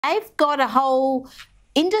They've got a whole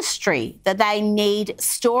industry that they need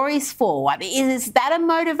stories for. I mean, is that a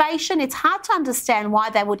motivation? It's hard to understand why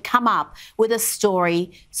they would come up with a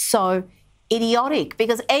story so idiotic,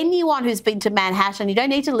 because anyone who's been to Manhattan, you don't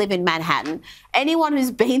need to live in Manhattan, anyone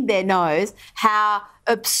who's been there knows how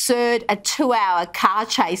absurd a 2-hour car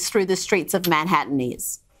chase through the streets of Manhattan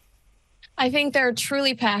is. I think they're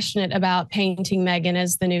truly passionate about painting Meghan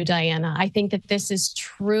as the new Diana. I think that this is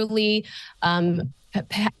truly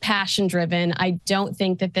passion driven. I don't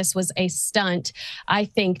think that this was a stunt. I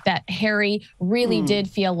think that Harry really did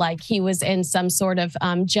feel like he was in some sort of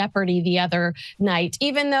jeopardy the other night,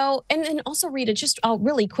 even though, and also Rita, just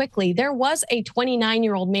really quickly, there was a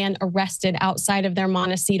 29-year-old man arrested outside of their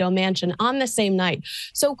Montecito mansion on the same night.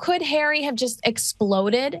 So could Harry have just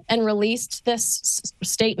exploded and released this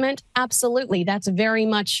statement? Absolutely. That's very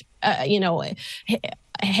much,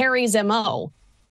 Harry's MO.